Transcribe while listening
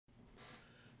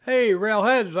Hey,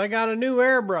 railheads, I got a new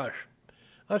airbrush.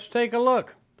 Let's take a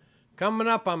look. Coming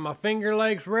up on my Finger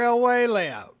Lakes Railway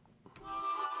layout.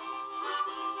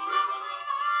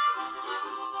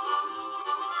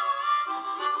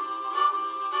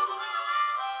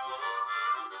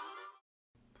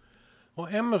 Well,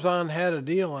 Amazon had a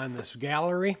deal on this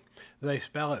Gaahleri. They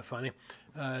spell it funny.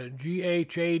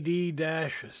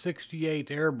 GHAD-68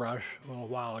 airbrush a little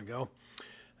while ago.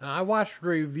 I watched a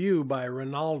review by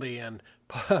Rinaldi and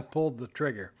pulled the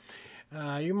trigger.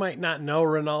 You might not know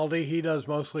Rinaldi. He does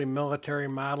mostly military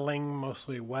modeling,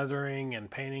 mostly weathering and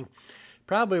painting.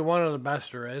 Probably one of the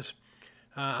best there is.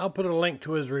 I'll put a link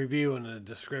to his review in the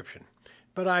description.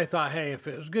 But I thought, hey, if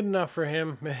it was good enough for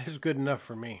him, it's good enough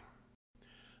for me.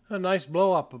 A nice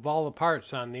blow-up of all the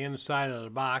parts on the inside of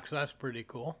the box. That's pretty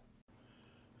cool.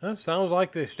 That sounds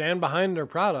like they stand behind their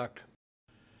product.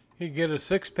 You get a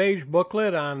 6-page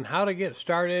booklet on how to get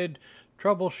started,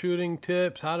 troubleshooting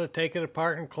tips, how to take it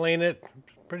apart and clean it.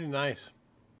 It's pretty nice.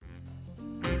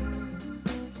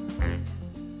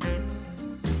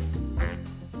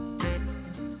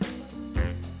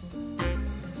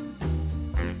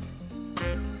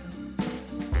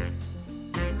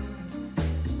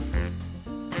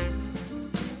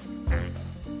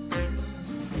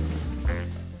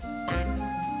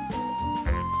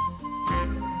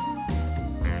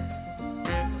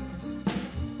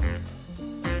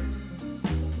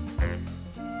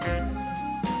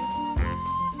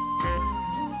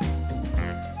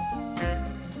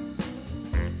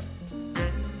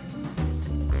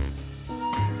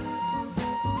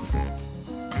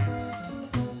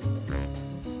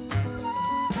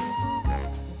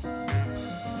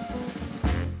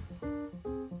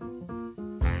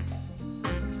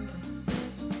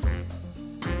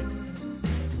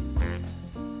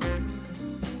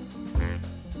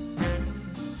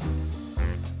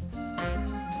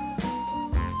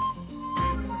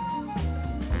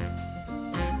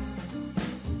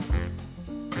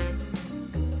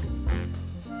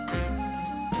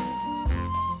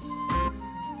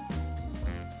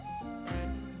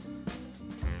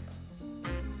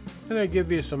 And I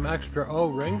give you some extra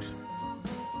O-rings.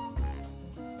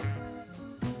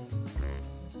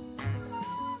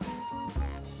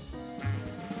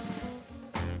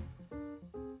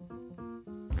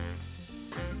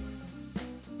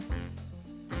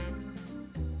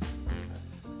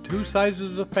 Two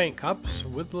sizes of paint cups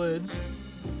with lids.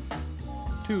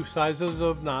 2 sizes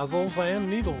of nozzles and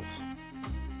needles.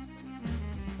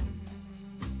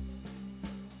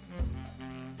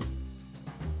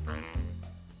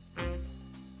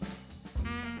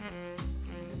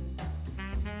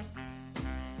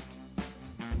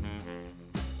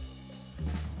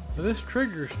 This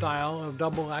trigger style of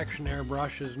double action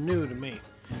airbrush is new to me.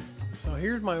 So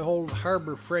here's my old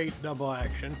Harbor Freight double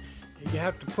action. You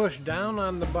have to push down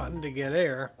on the button to get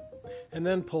air and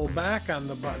then pull back on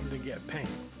the button to get paint.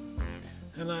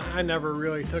 And I never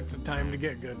really took the time to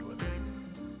get good with it.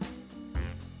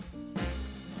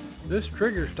 This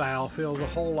trigger style feels a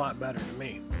whole lot better to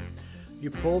me. You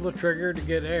pull the trigger to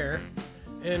get air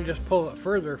and just pull it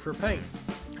further for paint.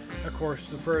 Of course,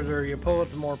 the further you pull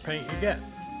it, the more paint you get.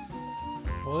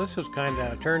 Well, this has kind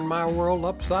of turned my world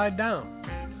upside down.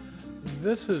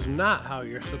 This is not how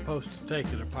you're supposed to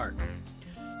take it apart.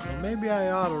 Well, maybe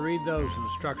I ought to read those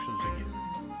instructions again.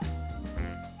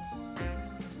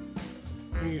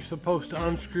 You're supposed to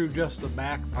unscrew just the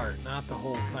back part, not the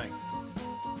whole thing.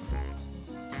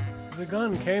 The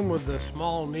gun came with a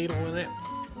small needle in it,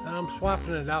 and I'm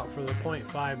swapping it out for the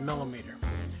 0.5 millimeter.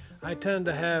 I tend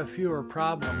to have fewer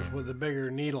problems with the bigger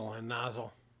needle and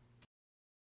nozzle.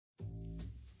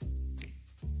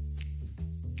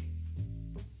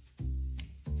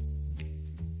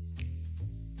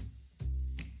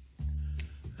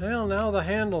 Well, now the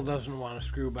handle doesn't want to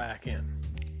screw back in.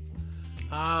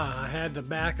 I had to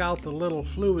back out the little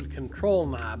fluid control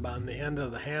knob on the end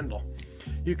of the handle.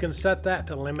 You can set that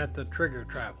to limit the trigger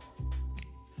travel.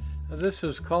 This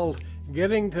is called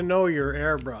getting to know your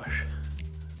airbrush.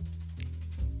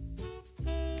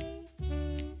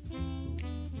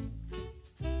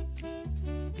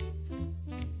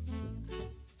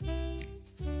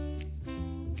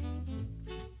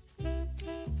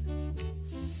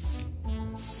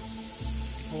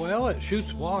 Well, it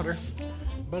shoots water,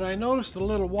 but I noticed a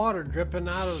little water dripping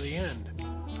out of the end.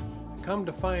 Come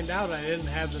to find out, I didn't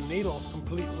have the needle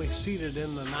completely seated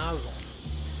in the nozzle.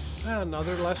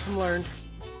 Another lesson learned.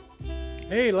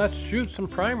 Hey, let's shoot some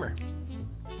primer.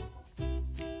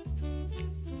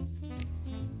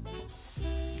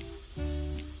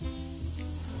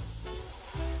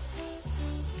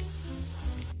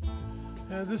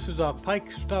 This is a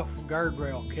Pike Stuff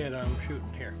guardrail kit I'm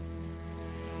shooting here.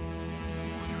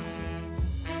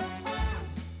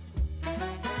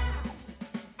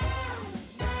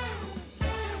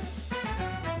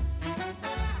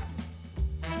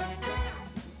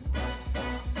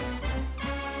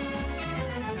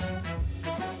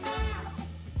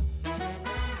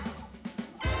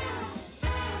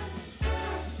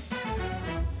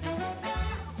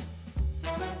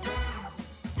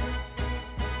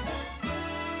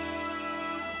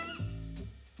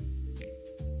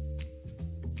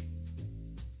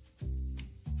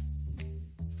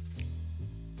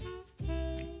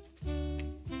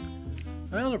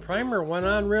 Well, the primer went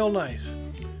on real nice.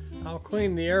 I'll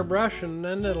clean the airbrush and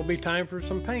then it'll be time for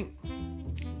some paint.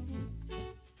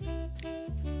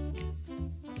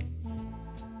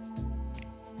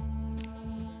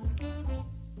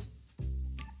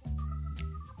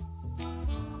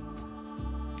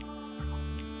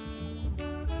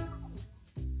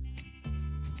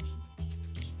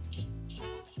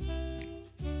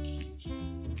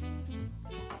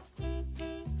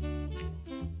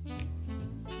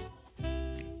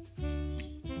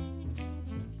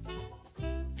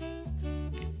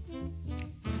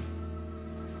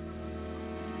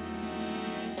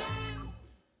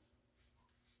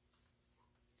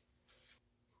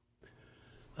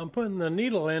 I'm putting the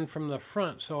needle in from the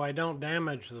front so I don't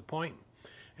damage the point.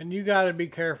 And you got to be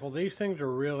careful. These things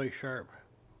are really sharp.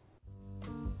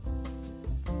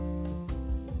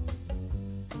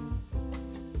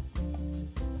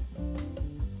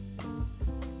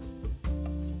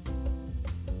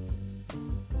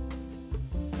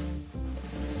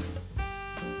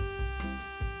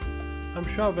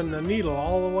 I'm shoving the needle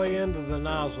all the way into the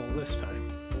nozzle this time.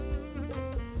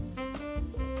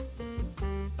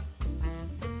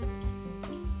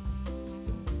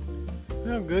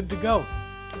 Well, good to go.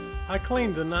 I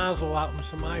cleaned the nozzle out with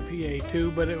some IPA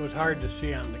too, but it was hard to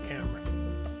see on the camera.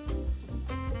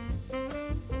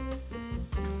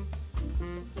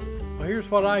 Well, here's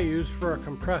what I use for a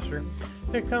compressor.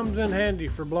 It comes in handy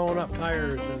for blowing up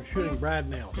tires and shooting brad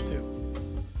nails too.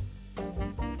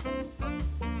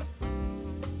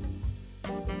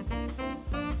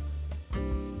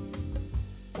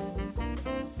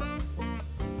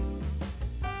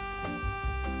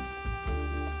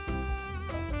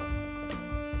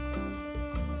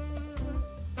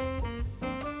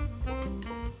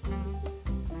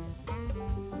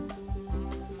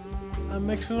 I'm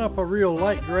mixing up a real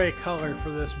light gray color for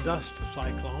this dust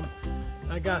cyclone.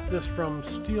 I got this from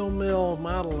Steel Mill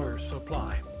Modeler's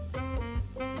Supply.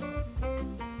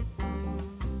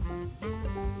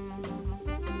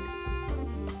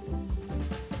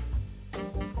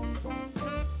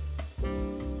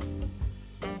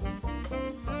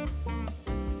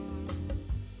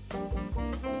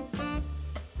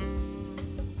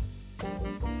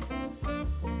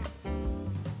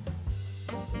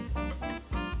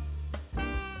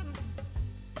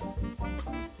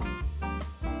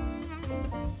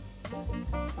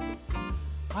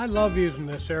 I love using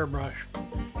this airbrush.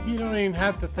 You don't even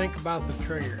have to think about the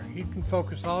trigger. You can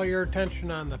focus all your attention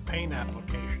on the paint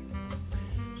application.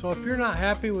 So if you're not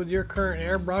happy with your current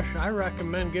airbrush, I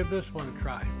recommend give this one a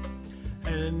try.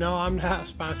 And no, I'm not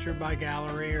sponsored by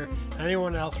Gaahleri or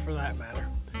anyone else for that matter.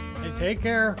 Hey, take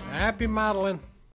care. Happy modeling.